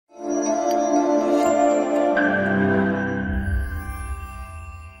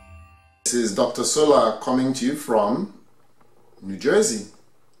It is Dr. Solar coming to you from New Jersey.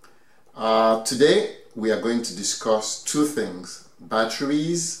 Today we are going to discuss two things: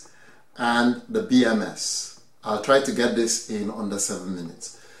 batteries and the BMS. I'll try to get this in under 7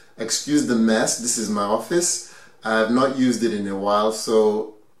 minutes. Excuse the mess, this is my office. I have not used it in a while,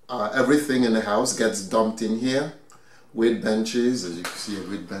 so everything in the house gets dumped in here. Weight benches, as you can see, a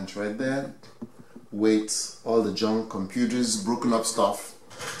weight bench right there. Weights, all the junk, computers, broken up stuff.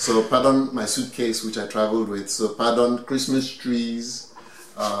 So pardon my suitcase which I traveled with. So pardon Christmas trees,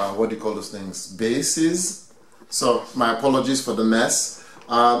 what do you call those things? Bases. So my apologies for the mess.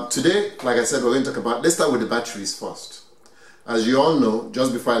 Today, like I said, we're going to talk about, let's start with the batteries first. As you all know,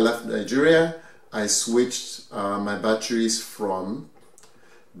 just before I left Nigeria, I switched my batteries from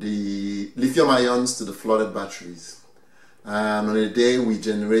the lithium ions to the flooded batteries. And on a day we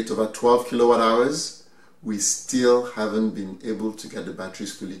generate over 12 kilowatt hours. We still haven't been able to get the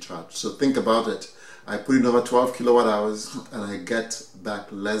batteries fully charged. So think about it. I put in over 12 kilowatt hours and I get back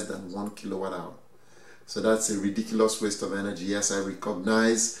less than 1 kilowatt hour. So that's a ridiculous waste of energy. Yes, I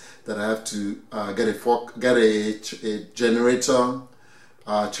recognize that I have to get a generator,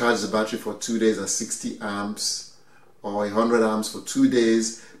 charge the battery for 2 days at 60 amps or 100 amps for 2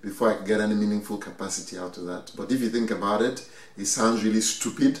 days before I can get any meaningful capacity out of that. But if you think about it, it sounds really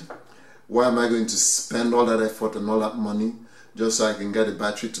stupid. Why am I going to spend all that effort and all that money just so I can get a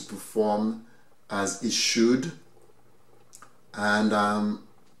battery to perform as it should? And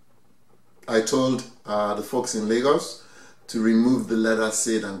I told the folks in Lagos to remove the lead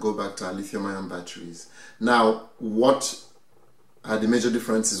acid and go back to our lithium ion batteries. Now, what are the major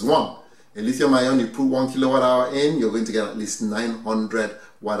differences? One, a lithium ion, you put 1 kilowatt hour in, you're going to get at least 900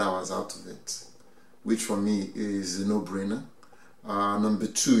 watt hours out of it, which for me is a no-brainer. Number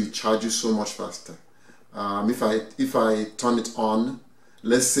two, it charges so much faster. If I turn it on,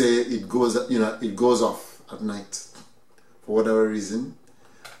 let's say it goes off at night for whatever reason,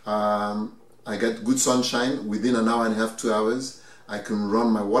 I get good sunshine within an hour and a half, 2 hours. I can run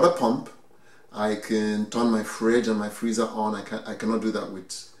my water pump, I can turn my fridge and my freezer on. I cannot do that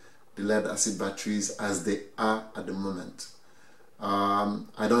with the lead acid batteries as they are at the moment.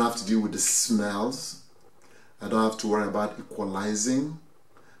 I don't have to deal with the smells. I don't have to worry about equalizing.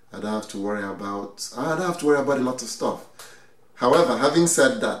 I don't have to worry about a lot of stuff. However, having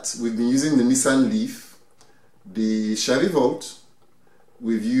said that, we've been using the Nissan Leaf, the Chevy Volt,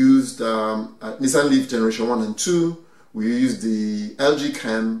 we've used Nissan Leaf generation 1 and 2, we used the LG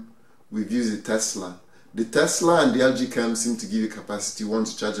Chem, we've used the Tesla. The Tesla and the LG Chem seem to give you capacity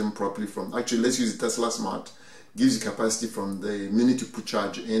once you charge them properly from, actually let's use the Tesla Smart, gives you capacity from the minute you put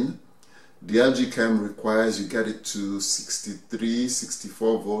charge in. The LG Chem requires you get it to 63,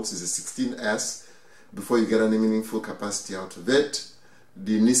 64 volts, is a 16S, before you get any meaningful capacity out of it.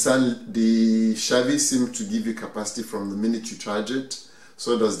 The Chevy seems to give you capacity from the minute you charge it,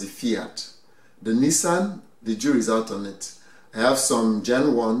 so does the Fiat. The Nissan, the jury's out on it. I have some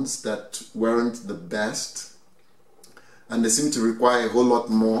Gen 1s that weren't the best, and they seem to require a whole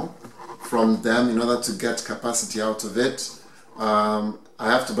lot more from them in order to get capacity out of it. I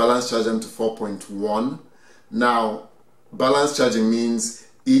have to balance charge them to 4.1. Now, balance charging means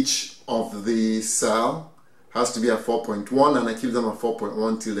each of the cell has to be at 4.1, and I keep them at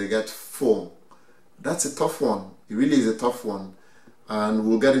 4.1 till they get full. That's a tough one. It really is a tough one, and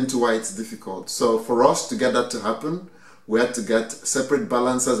we'll get into why it's difficult. So for us to get that to happen, we had to get separate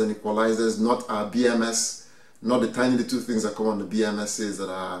balancers and equalizers, not our BMS, not the tiny little things that come on the BMSs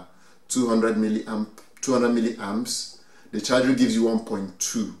that are 200 milliamps. The charger gives you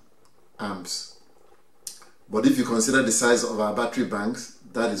 1.2 amps. But if you consider the size of our battery banks,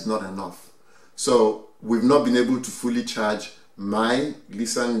 that is not enough. So we've not been able to fully charge my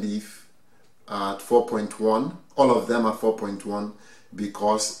Nissan Leaf at 4.1. All of them are 4.1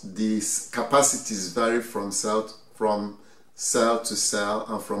 because the capacities vary from cell to cell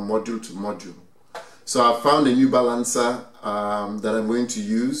and from module to module. So I found a new balancer that I'm going to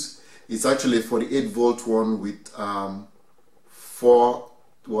use. It's actually a 48 volt one with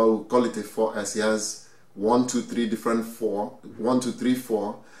we'll call it a 4S. It has 1, 2, 3 different 4, 1, 2, 3,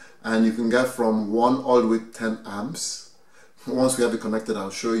 4, and you can get from 1 all the way to 10 amps. Once we have it connected,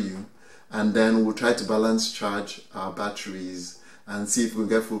 I'll show you, and then we'll try to balance charge our batteries and see if we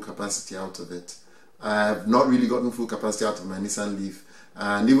get full capacity out of it. I have not really gotten full capacity out of my Nissan Leaf,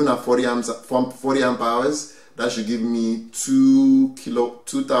 and even at 40 amp hours, that should give me 2 kilowatts,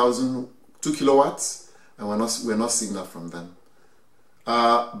 and we're not seeing that from them.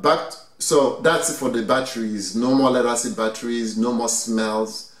 So that's it for the batteries. No more lead acid batteries, no more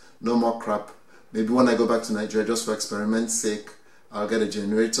smells, no more crap. Maybe when I go back to Nigeria, just for experiment's sake, I'll get a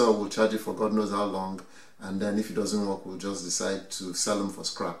generator, we'll charge it for God knows how long, and then if it doesn't work, we'll just decide to sell them for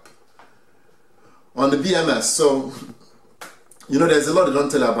scrap. On the BMS, so, you know, there's a lot they don't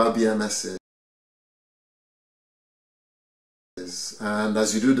tell you about BMS. And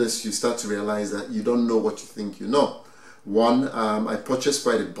as you do this, you start to realize that you don't know what you think you know. One, I purchased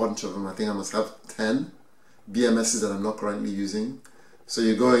quite a bunch of them. I think I must have 10 BMSs that I'm not currently using. So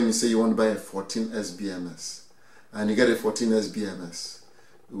you go and you say you want to buy a 14S BMS, and you get a 14S BMS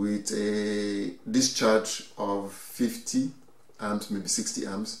with a discharge of 50 amps, maybe 60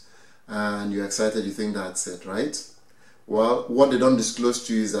 amps, and you're excited, you think that's it, right? Well, what they don't disclose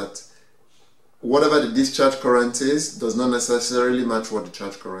to you is that whatever the discharge current is does not necessarily match what the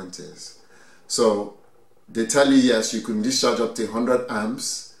charge current is. So they tell you, yes, you can discharge up to 100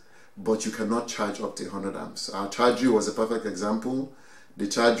 amps, but you cannot charge up to 100 amps. Our Chargery was a perfect example. The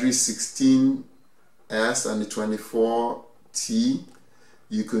Chargery 16S and the 24T,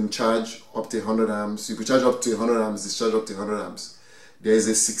 you can charge up to 100 amps. You can charge up to 100 amps, discharge up to 100 amps. There is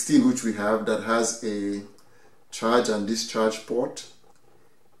a 16 which we have that has a charge and discharge port.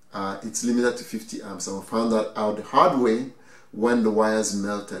 It's limited to 50 amps, and we found that out the hard way when the wires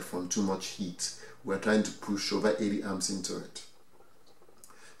melted from too much heat. We're trying to push over 80 amps into it.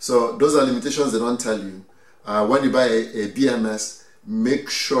 So those are limitations they don't tell you. When you buy a BMS, make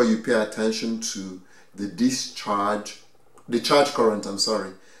sure you pay attention to the charge current,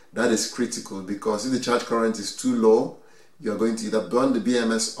 That is critical, because if the charge current is too low, you're going to either burn the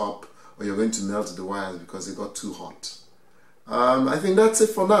BMS up or you're going to melt the wires because they got too hot. I think that's it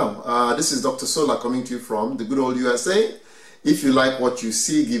for now. This is Dr. Solar coming to you from the good old USA. If you like what you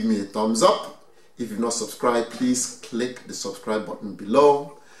see, give me a thumbs up. If you've not subscribed, please click the subscribe button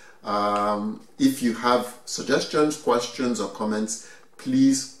below. If you have suggestions, questions, or comments,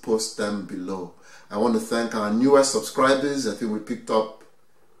 please post them below. I want to thank our newest subscribers. I think we picked up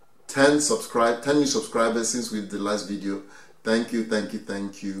 10 new subscribers since we did the last video. Thank you, thank you,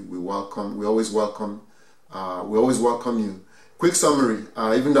 thank you. We always welcome you. Quick summary,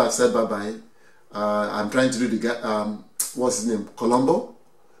 even though I've said bye-bye, I'm trying to do the, what's his name, Colombo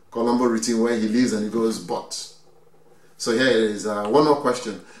routine, where he leaves and he goes, but. So here it is, one more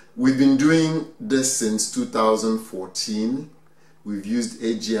question. We've been doing this since 2014. We've used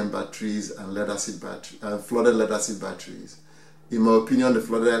AGM batteries and flooded lead-acid batteries. In my opinion, the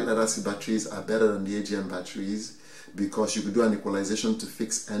flooded lead-acid batteries are better than the AGM batteries because you could do an equalization to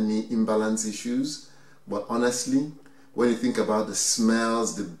fix any imbalance issues. But honestly, when you think about the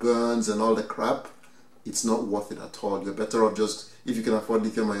smells, the burns, and all the crap, it's not worth it at all. You're better off just, if you can afford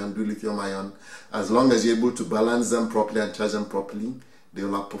lithium ion, do lithium ion. As long as you're able to balance them properly and charge them properly, they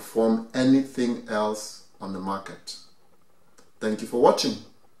will outperform anything else on the market. Thank you for watching.